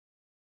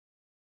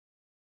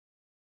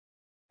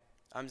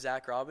I'm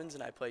Zach Robbins,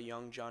 and I play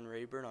young John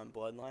Rayburn on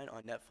Bloodline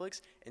on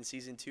Netflix, and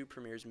Season 2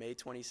 premieres May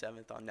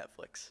 27th on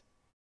Netflix.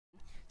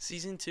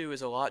 Season 2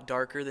 is a lot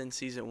darker than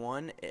Season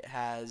 1. It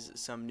has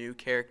some new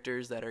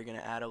characters that are going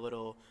to add a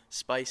little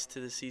spice to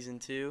the Season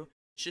 2.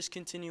 It's just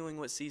continuing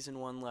what Season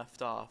 1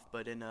 left off,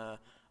 but in a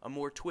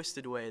more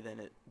twisted way than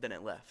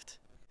it left.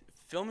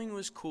 Filming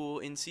was cool.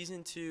 In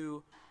Season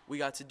 2, we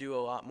got to do a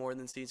lot more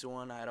than Season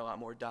 1. I had a lot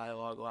more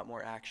dialogue, a lot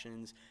more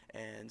actions,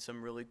 and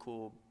some really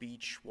cool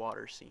beach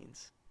water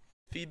scenes.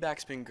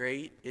 Feedback's been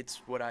great.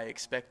 It's what I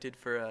expected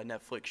for a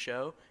Netflix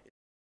show.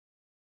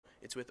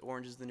 It's with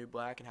Orange is the New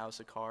Black and House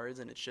of Cards,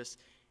 and it's just,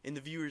 in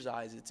the viewer's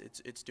eyes,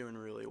 it's doing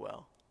really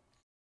well.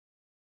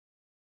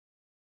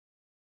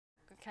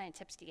 What kind of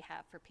tips do you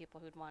have for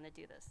people who'd want to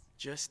do this?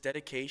 Just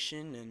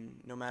dedication, and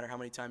no matter how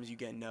many times you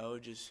get no,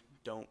 just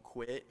don't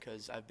quit,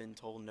 because I've been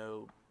told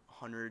no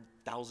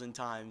 100,000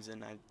 times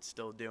and I'm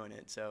still doing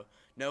it. So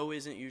no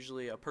isn't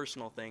usually a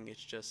personal thing.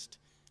 It's just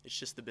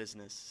the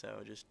business.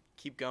 So just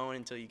keep going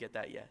until you get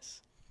that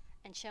yes.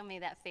 And show me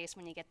that face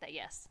when you get that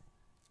yes.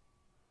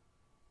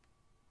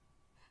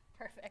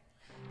 Perfect.